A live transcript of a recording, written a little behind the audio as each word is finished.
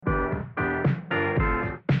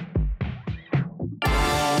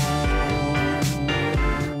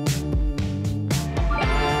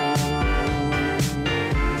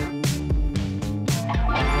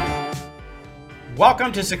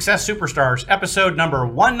Welcome to Success Superstars, episode number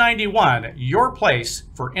 191, your place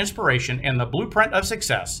for inspiration and the blueprint of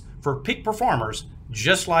success for peak performers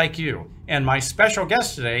just like you. And my special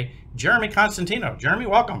guest today, Jeremy Constantino. Jeremy,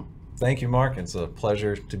 welcome. Thank you, Mark. It's a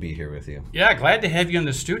pleasure to be here with you. Yeah, glad to have you in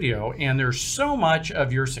the studio. And there's so much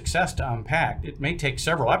of your success to unpack. It may take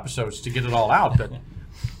several episodes to get it all out, but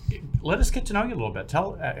let us get to know you a little bit.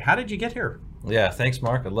 How did you get here? Yeah, thanks,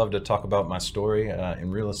 Mark. I'd love to talk about my story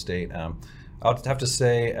in real estate. I'll have to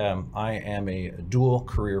say I am a dual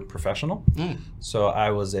career professional. So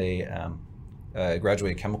I was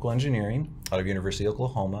graduated chemical engineering out of University of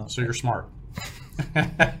Oklahoma. So you're smart. You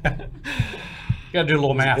got to do a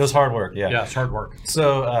little math. It was hard work, yeah. Yeah, it's hard work.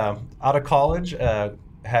 So out of college,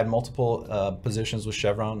 had multiple positions with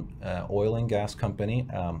Chevron Oil and Gas Company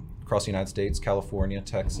across the United States, California,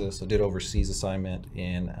 Texas. I did overseas assignment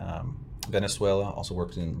in Venezuela, also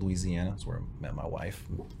worked in Louisiana. That's where I met my wife.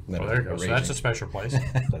 There you go. So that's a special place.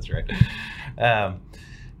 That's right.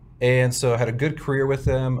 And so I had a good career with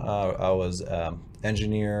them. I was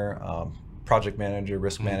engineer, project manager,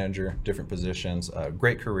 risk manager, different positions.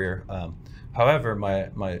 Great career. However,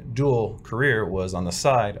 my dual career was on the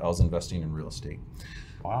side. I was investing in real estate.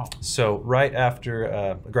 Wow. So right after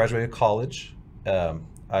I graduated college,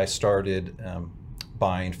 I started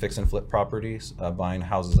buying fix and flip properties, buying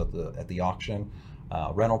houses at the auction,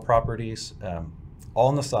 rental properties, all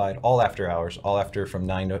on the side, all after hours, all after from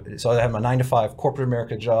 9 to, so I had my 9 to 5 corporate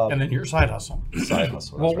America job. And then your side hustle. Side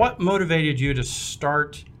hustle. Well, right. what motivated you to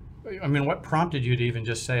start? I mean, what prompted you to even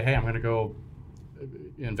just say, hey, I'm going to go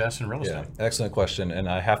invest in real estate? Yeah, excellent question. And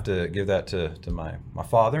I have to give that to my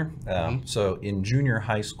father. So in junior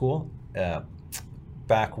high school,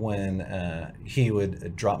 back when he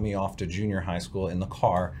would drop me off to junior high school in the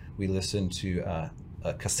car, we listened to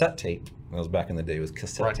a cassette tape. That was back in the day with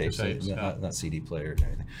cassette tapes, not CD player or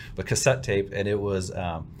anything, but cassette tape. And it was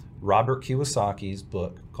Robert Kiyosaki's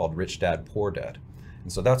book called Rich Dad, Poor Dad.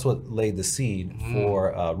 And so that's what laid the seed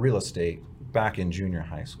for real estate back in junior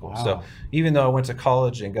high school. Wow. So even though I went to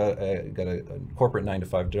college and got a corporate 9 to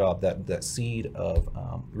 5 job, that seed of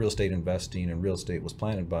real estate investing and real estate was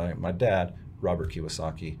planted by my dad, Robert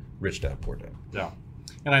Kiyosaki, Rich Dad, Poor Dad. Yeah.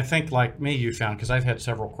 And I think like me, you found, because I've had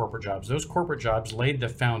several corporate jobs, those corporate jobs laid the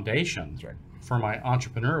foundation for my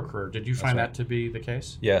entrepreneurial career. Did you find that to be the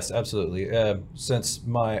case? Yes, absolutely. Since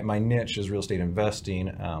my niche is real estate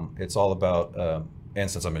investing, it's all about,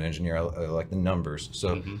 and since I'm an engineer, I like the numbers.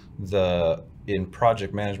 So in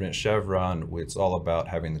project management, Chevron, it's all about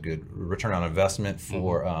having the good return on investment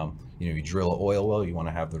for, you drill an oil well, you want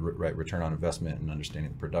to have the right return on investment and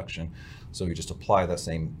understanding the production. So we just apply that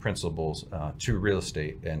same principles to real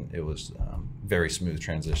estate, and it was very smooth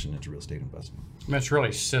transition into real estate investing. I mean, it's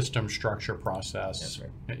really system, structure, process. That's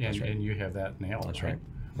right. And you have that nailed. That's right.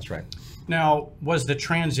 That's right. Now, was the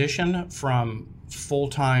transition from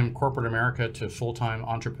full-time corporate America to full-time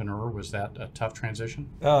entrepreneur, was that a tough transition?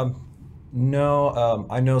 No,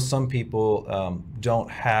 I know some people don't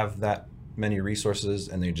have that many resources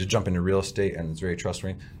and they just jump into real estate and it's very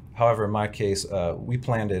trustworthy. However, in my case, we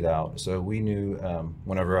planned it out. So we knew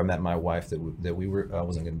whenever I met my wife that I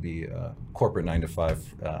wasn't going to be corporate 9 to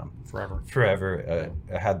 5 forever.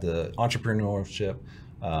 I had the entrepreneurship,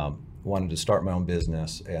 wanted to start my own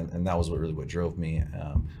business, and that was what drove me.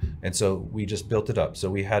 And so we just built it up. So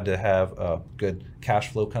we had to have a good cash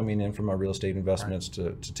flow coming in from our real estate investments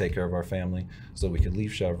to take care of our family, so we could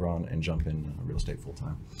leave Chevron and jump in real estate full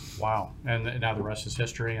time. Wow. And now the rest is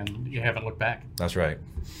history, and you haven't looked back. That's right.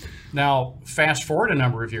 Now, fast forward a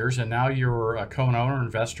number of years, and now you're a co-owner,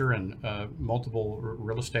 investor in multiple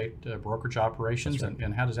real estate brokerage operations. Right.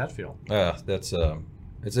 And how does that feel? It's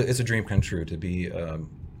a dream come true to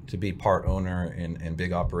be part owner in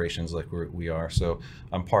big operations like we are. So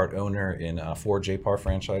I'm part owner in 4 JPAR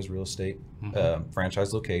franchise real estate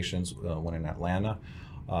franchise locations, one in Atlanta,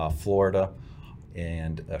 Florida,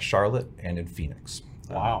 and Charlotte, and in Phoenix.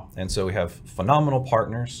 Wow. And so we have phenomenal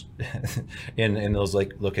partners in those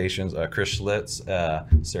locations, Chris Schlitz,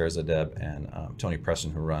 Sarah Zadeb, and Tony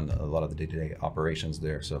Preston, who run a lot of the day-to-day operations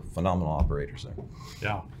there. So phenomenal operators there.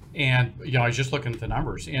 Yeah. And, I was just looking at the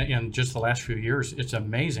numbers. In just the last few years, it's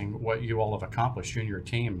amazing what you all have accomplished. You and your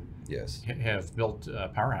team have built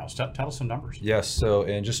Powerhouse. Tell us some numbers. Yes. So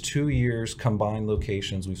in just 2 years, combined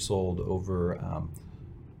locations, we've sold over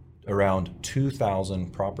around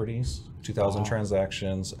 2,000 properties, 2,000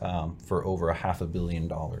 transactions for over $500 million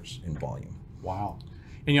in volume. Wow.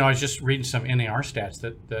 And I was just reading some NAR stats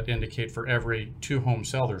that indicate for every 2 home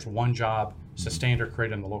sale, there's 1 job sustained or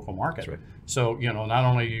created in the local market. That's right. So, not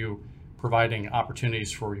only are you providing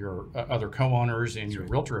opportunities for your other co-owners and your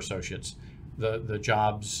realtor associates, the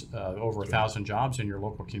jobs, over 1,000 jobs in your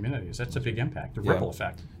local communities. That's a big impact, a ripple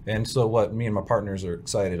effect. And so what me and my partners are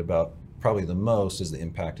excited about probably the most is the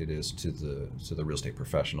impact it is to the real estate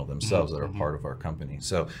professional themselves that are part of our company.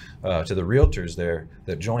 So to the realtors there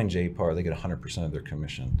that join JPAR, they get 100% of their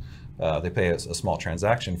commission. They pay a small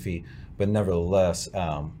transaction fee, but nevertheless,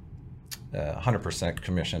 100%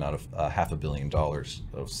 commission out of $500 million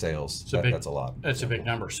of sales. That's a lot. That's a big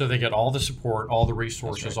number. So they get all the support, all the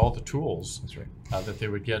resources, all the tools. That's right. That they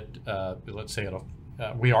would get, let's say,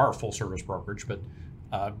 we are a full service brokerage, but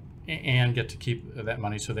and get to keep that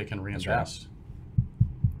money so they can reinvest.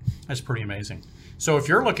 That's pretty amazing. So if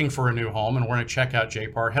you're looking for a new home and want to check out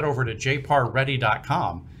JPAR, head over to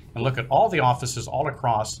jparready.com and look at all the offices all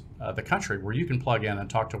across the country where you can plug in and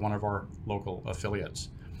talk to one of our local affiliates.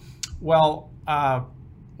 Well,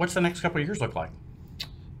 what's the next couple of years look like?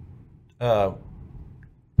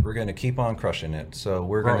 We're going to keep on crushing it. So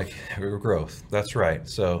we're going to growth. That's right.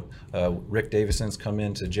 So Rick Davison's come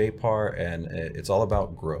into JPAR, and it's all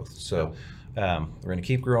about growth. So we're going to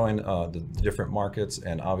keep growing the different markets,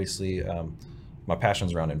 and obviously my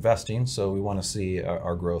passion's around investing. So we want to see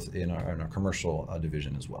our growth in our commercial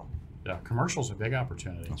division as well. Yeah, commercial's a big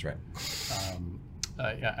opportunity. That's right.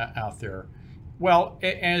 Out there. Well,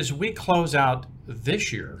 as we close out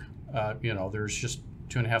this year, there's just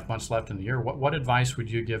 2.5 months left in the year. What advice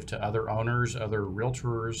would you give to other owners, other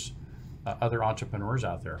realtors, other entrepreneurs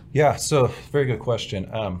out there? Yeah, so very good question.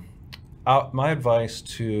 My advice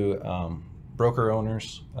to broker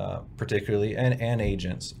owners, particularly, and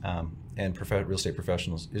agents and real estate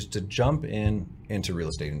professionals is to jump into real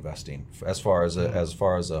estate investing as far as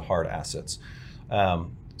hard assets.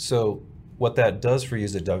 So what that does for you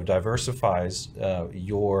is it diversifies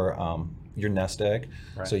your nest egg.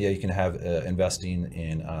 Right. So yeah, you can have investing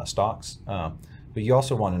in stocks, but you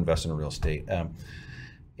also want to invest in real estate.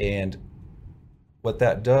 And what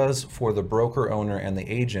that does for the broker owner and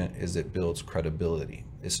the agent is it builds credibility.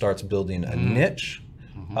 It starts building a niche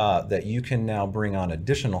that you can now bring on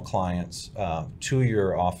additional clients to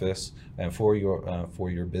your office and for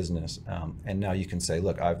your business. And now you can say,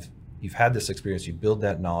 look, you've had this experience, you build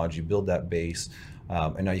that knowledge, you build that base,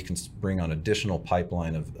 and now you can bring on additional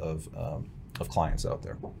pipeline of clients out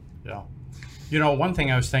there. Yeah. One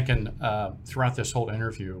thing I was thinking throughout this whole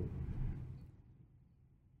interview,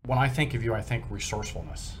 when I think of you, I think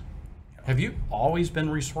resourcefulness. Have you always been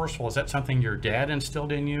resourceful? Is that something your dad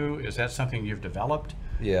instilled in you? Is that something you've developed?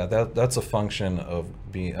 Yeah, that's a function of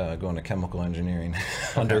going to chemical engineering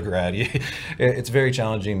undergrad. It's very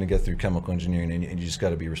challenging to get through chemical engineering, and you just got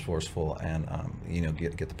to be resourceful and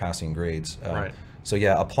get the passing grades. Right. So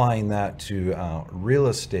yeah, applying that to real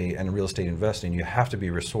estate and real estate investing, you have to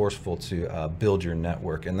be resourceful to build your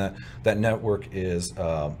network, and that network is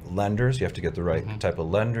lenders. You have to get the right type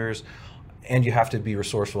of lenders. And you have to be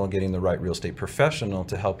resourceful in getting the right real estate professional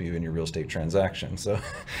to help you in your real estate transaction. So,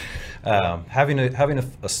 having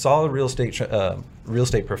a solid real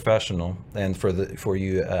estate professional, and for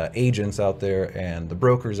you agents out there and the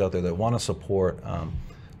brokers out there that want to support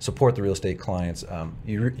the real estate clients,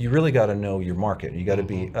 you really got to know your market. You got to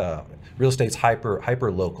be real estate's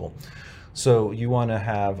hyper local. So you want to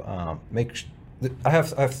have I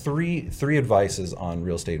have three advices on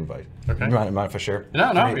real estate investing. Okay. You mind if I share?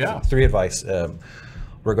 No, Three advice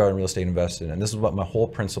regarding real estate investing, and this is what my whole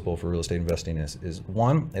principle for real estate investing is.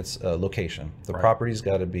 One, it's location. The property's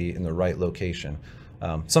got to be in the right location.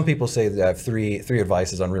 Some people say that I have three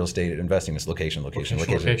advices on real estate investing. It's location.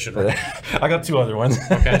 Right. I got two other ones.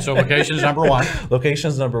 Okay, so location is number one.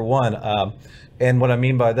 Location's number one. And what I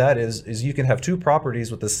mean by that is you can have two properties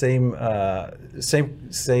with the same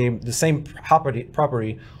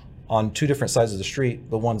property on two different sides of the street,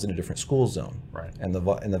 but one's in a different school zone. Right. And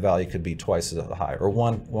the value could be twice as high, or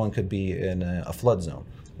one could be in a flood zone.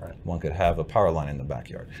 Right. One could have a power line in the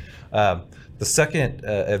backyard. The second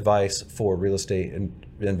advice for real estate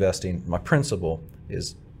investing, my principle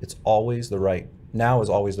is now is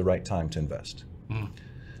always the right time to invest.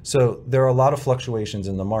 So there are a lot of fluctuations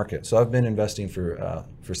in the market. So I've been investing for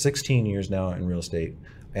 16 years now in real estate,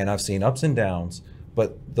 and I've seen ups and downs.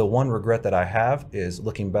 But the one regret that I have is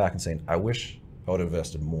looking back and saying, I wish I would have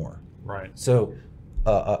invested more. Right. So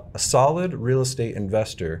a solid real estate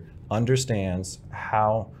investor understands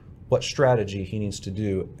what strategy he needs to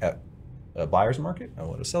do at a buyer's market and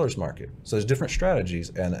what a seller's market. So there's different strategies,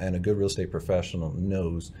 and a good real estate professional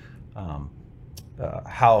knows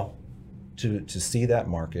how to see that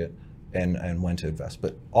market and when to invest.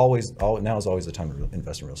 But now is always the time to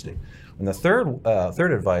invest in real estate. And the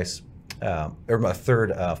third advice, or my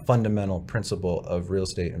third fundamental principle of real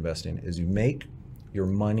estate investing is you make your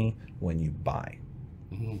money when you buy.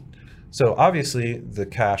 So obviously the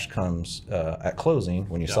cash comes at closing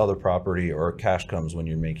when you sell the property, or cash comes when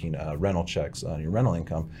you're making rental checks on your rental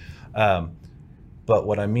income. But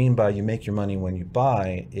what I mean by you make your money when you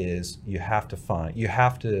buy is you have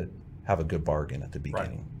to have a good bargain at the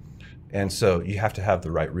beginning. Right. And so you have to have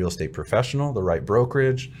the right real estate professional, the right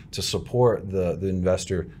brokerage to support the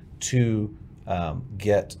investor to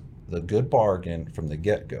get the good bargain from the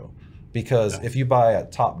get-go. Because if you buy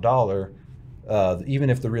at top dollar, even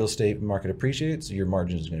if the real estate market appreciates, your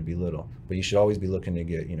margin is going to be little. But you should always be looking to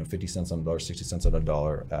get 50 cents on the dollar, 60 cents on a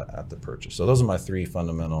dollar at the purchase. So those are my three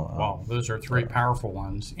fundamental. Wow, those are three powerful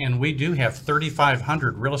ones. And we do have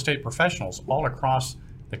 3,500 real estate professionals all across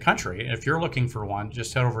the country. If you're looking for one,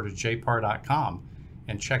 just head over to jpar.com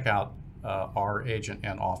and check out our agent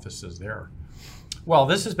and offices there. Well,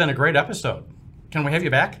 this has been a great episode. Can we have you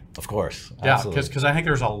back? Of course. Yeah, because I think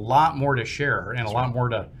there's a lot more to share and a lot more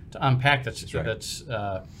to unpack that's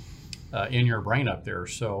in your brain up there.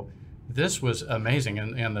 So this was amazing,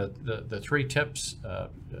 and the three tips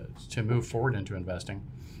to move forward into investing.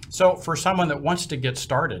 So for someone that wants to get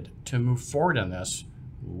started to move forward in this,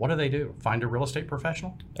 what do they do? Find a real estate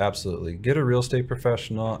professional? Absolutely. Get a real estate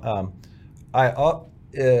professional.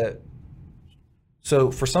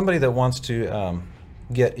 So for somebody that wants to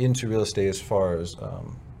get into real estate as far as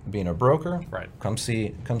being a broker, right, come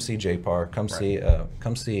see JPAR, come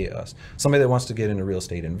see us. Somebody that wants to get into real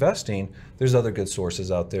estate investing, there's other good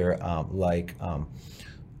sources out there like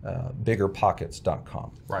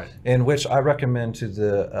biggerpockets.com, right, in which I recommend to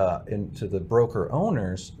the broker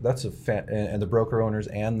owners. And the broker owners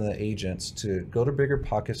and the agents to go to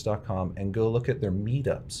biggerpockets.com and go look at their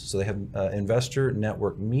meetups. So they have investor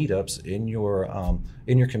network meetups in your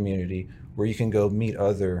community where you can go meet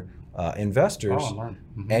other investors,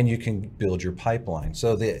 and you can build your pipeline.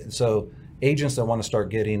 So agents that want to start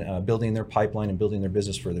building their pipeline and building their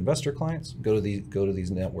business for the investor clients, go to these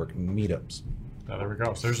network meetups. Oh, there we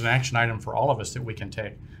go. So there's an action item for all of us that we can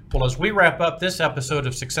take. Well, as we wrap up this episode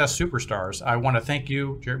of Success Superstars, I want to thank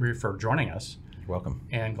you, Jeremy, for joining us. You're welcome.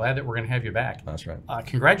 And glad that we're going to have you back. That's right.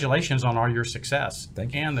 Congratulations on all your success.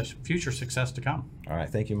 Thank you. And the future success to come. All right.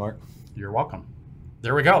 Thank you, Mark. You're welcome.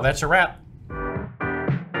 There we go. That's a wrap.